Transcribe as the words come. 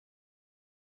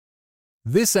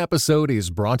This episode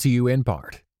is brought to you in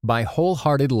part by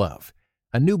Wholehearted Love,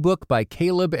 a new book by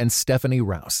Caleb and Stephanie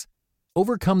Rouse.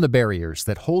 Overcome the barriers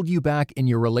that hold you back in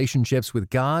your relationships with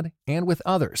God and with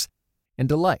others, and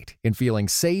delight in feeling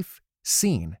safe,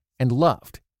 seen, and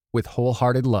loved with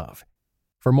Wholehearted Love.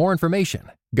 For more information,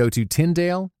 go to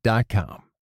Tyndale.com.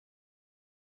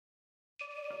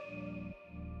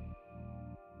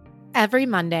 Every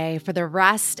Monday for the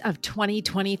rest of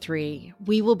 2023,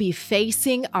 we will be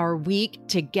facing our week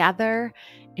together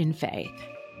in faith.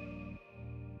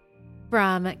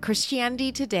 From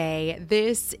Christianity Today,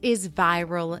 this is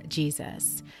Viral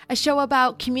Jesus, a show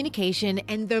about communication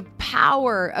and the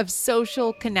power of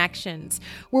social connections,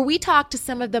 where we talk to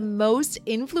some of the most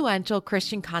influential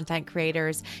Christian content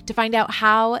creators to find out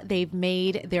how they've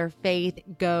made their faith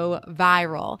go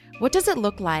viral. What does it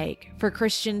look like for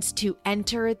Christians to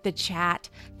enter the chat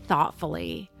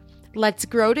thoughtfully? Let's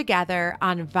grow together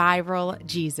on Viral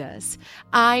Jesus.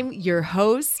 I'm your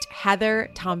host, Heather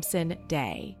Thompson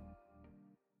Day.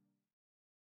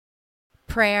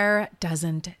 Prayer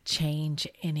doesn't change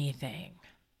anything.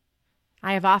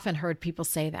 I have often heard people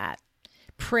say that.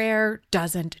 Prayer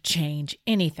doesn't change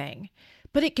anything,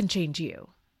 but it can change you.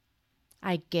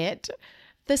 I get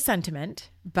the sentiment,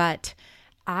 but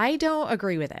I don't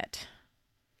agree with it.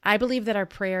 I believe that our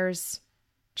prayers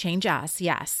change us,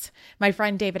 yes. My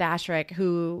friend David Ashrick,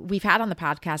 who we've had on the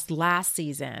podcast last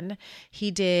season,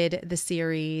 he did the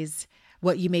series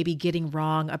What You May Be Getting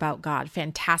Wrong About God.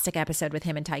 Fantastic episode with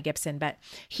him and Ty Gibson. But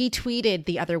he tweeted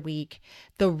the other week,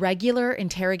 the regular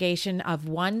interrogation of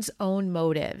one's own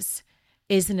motives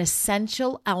is an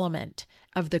essential element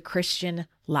of the Christian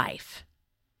life.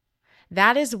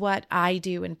 That is what I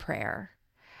do in prayer.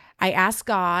 I ask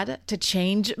God to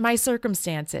change my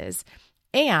circumstances,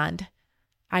 and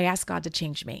I ask God to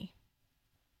change me.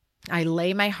 I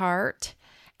lay my heart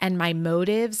and my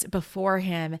motives before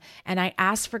him, and I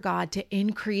ask for God to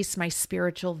increase my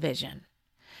spiritual vision.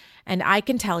 And I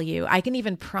can tell you, I can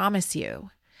even promise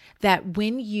you that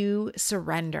when you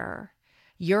surrender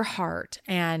your heart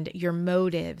and your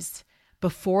motives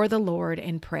before the Lord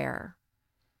in prayer,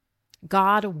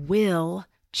 God will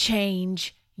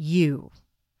change you.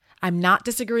 I'm not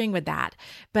disagreeing with that,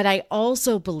 but I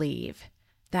also believe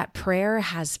that prayer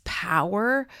has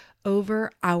power over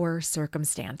our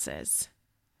circumstances.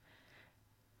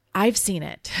 I've seen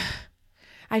it.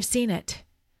 I've seen it.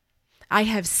 I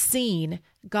have seen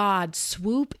God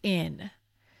swoop in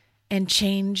and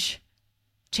change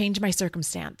my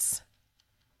circumstance.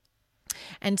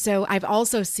 And so I've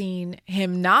also seen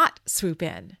him not swoop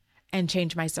in and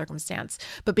change my circumstance.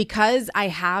 But because I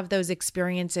have those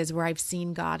experiences where I've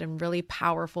seen God in really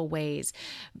powerful ways,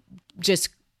 just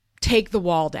take the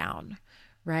wall down,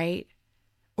 right?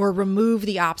 Or remove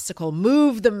the obstacle,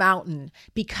 move the mountain.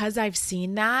 Because I've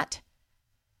seen that,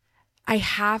 I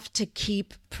have to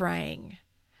keep praying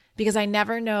because I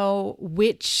never know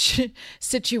which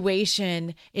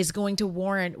situation is going to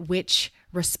warrant which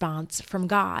response from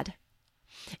God.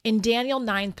 In Daniel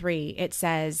 9:3, it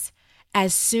says,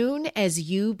 as soon as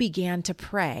you began to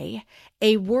pray,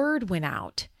 a word went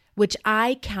out, which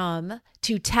I come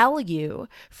to tell you,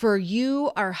 for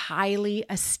you are highly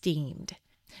esteemed.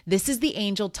 This is the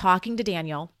angel talking to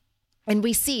Daniel, and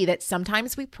we see that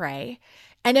sometimes we pray,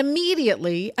 and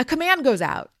immediately a command goes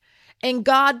out, and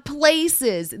God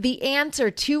places the answer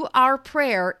to our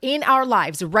prayer in our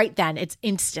lives right then. It's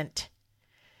instant.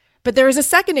 But there is a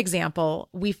second example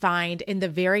we find in the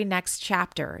very next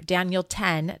chapter, Daniel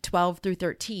 10:12 through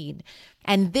 13.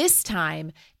 And this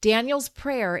time, Daniel's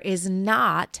prayer is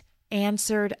not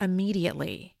answered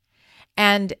immediately.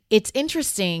 And it's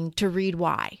interesting to read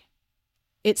why.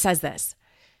 It says this,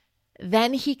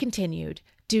 then he continued,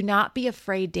 do not be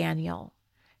afraid, Daniel.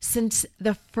 Since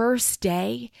the first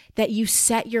day that you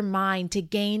set your mind to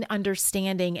gain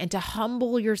understanding and to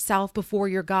humble yourself before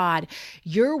your God,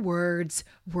 your words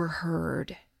were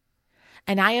heard.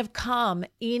 And I have come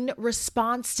in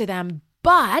response to them,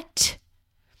 but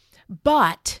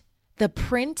the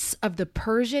prince of the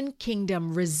Persian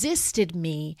kingdom resisted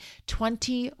me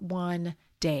 21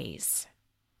 days.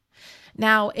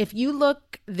 Now, if you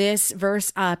look this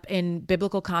verse up in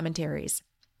biblical commentaries,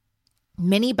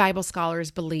 many Bible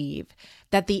scholars believe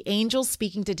that the angel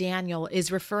speaking to Daniel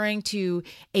is referring to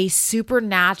a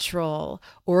supernatural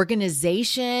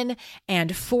organization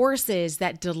and forces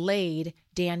that delayed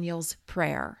Daniel's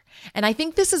prayer. And I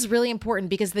think this is really important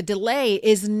because the delay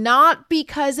is not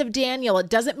because of Daniel. It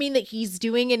doesn't mean that he's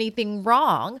doing anything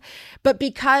wrong, but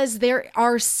because there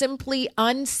are simply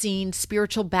unseen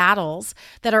spiritual battles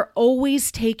that are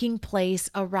always taking place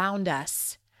around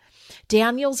us.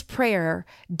 Daniel's prayer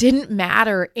didn't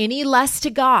matter any less to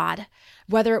God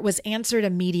whether it was answered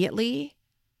immediately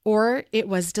or it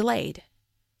was delayed.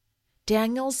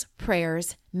 Daniel's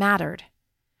prayers mattered,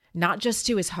 not just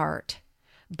to his heart,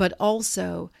 but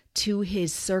also to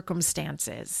his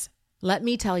circumstances. Let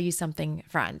me tell you something,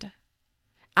 friend.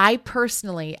 I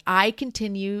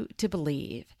continue to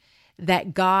believe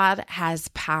that God has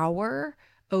power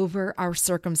over our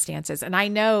circumstances. And I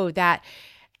know that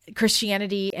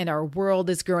Christianity and our world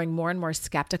is growing more and more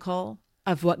skeptical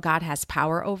of what God has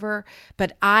power over,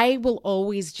 but I will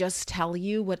always just tell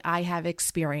you what I have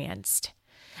experienced.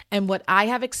 And what I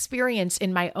have experienced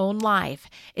in my own life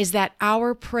is that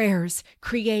our prayers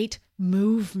create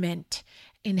movement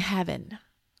in heaven.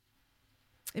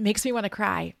 It makes me want to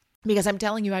cry because I'm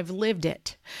telling you, I've lived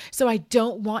it. So I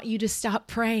don't want you to stop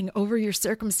praying over your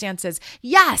circumstances.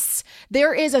 Yes,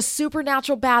 there is a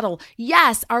supernatural battle.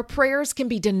 Yes, our prayers can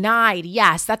be denied.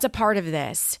 Yes, that's a part of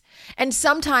this. And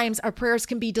sometimes our prayers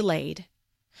can be delayed.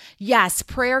 Yes,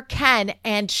 prayer can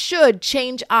and should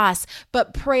change us,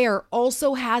 but prayer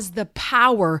also has the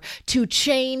power to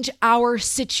change our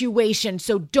situation.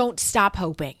 So don't stop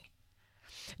hoping.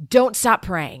 Don't stop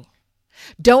praying.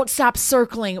 Don't stop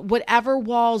circling whatever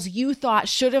walls you thought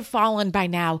should have fallen by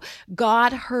now.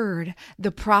 God heard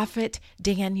the prophet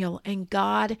Daniel, and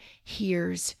God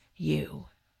hears you.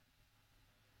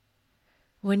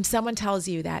 When someone tells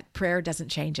you that prayer doesn't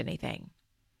change anything,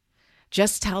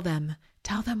 just tell them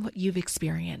what you've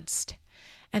experienced.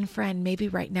 And friend, maybe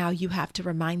right now you have to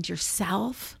remind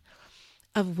yourself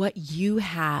of what you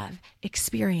have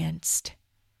experienced.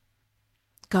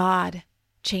 God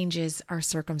changes our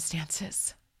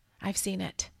circumstances. I've seen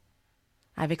it.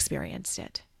 I've experienced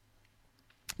it.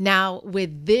 Now,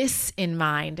 with this in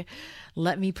mind,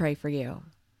 let me pray for you.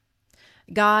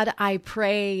 God, I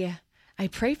pray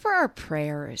for our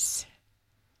prayers.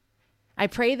 I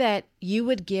pray that you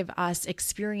would give us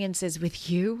experiences with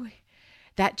you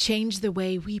that change the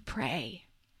way we pray,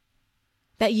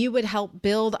 that you would help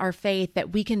build our faith,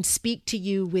 that we can speak to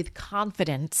you with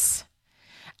confidence.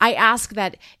 I ask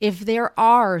that if there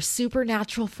are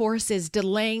supernatural forces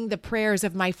delaying the prayers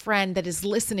of my friend that is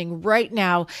listening right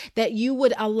now, that you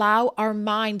would allow our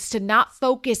minds to not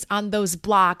focus on those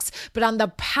blocks, but on the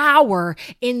power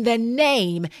in the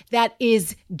name that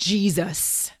is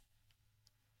Jesus.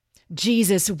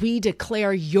 Jesus, we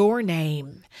declare your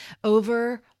name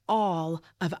over all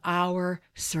of our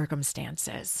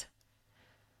circumstances.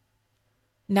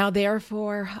 Now,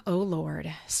 therefore, O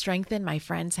Lord, strengthen my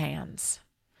friends' hands,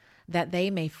 that they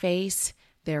may face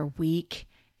their week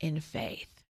in faith.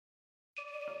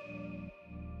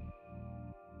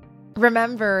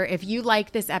 Remember, if you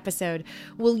like this episode,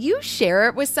 will you share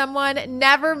it with someone?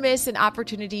 Never miss an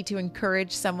opportunity to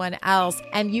encourage someone else.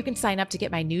 And you can sign up to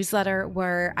get my newsletter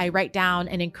where I write down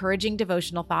an encouraging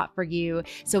devotional thought for you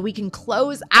so we can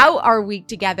close out our week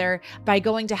together by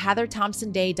going to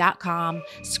heatherthompsonday.com,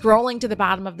 scrolling to the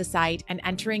bottom of the site and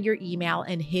entering your email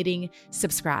and hitting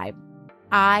subscribe.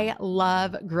 I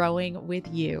love growing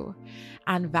with you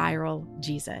on Viral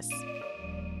Jesus.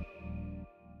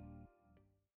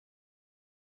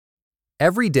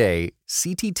 Every day,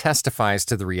 CT testifies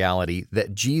to the reality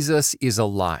that Jesus is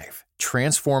alive,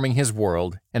 transforming his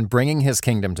world and bringing his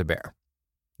kingdom to bear.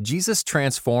 Jesus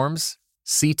transforms,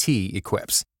 CT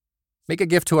equips. Make a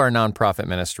gift to our nonprofit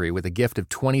ministry with a gift of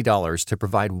 $20 to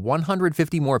provide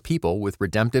 150 more people with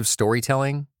redemptive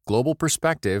storytelling, global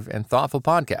perspective, and thoughtful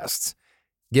podcasts.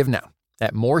 Give now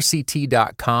at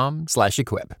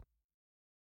morect.com/equip.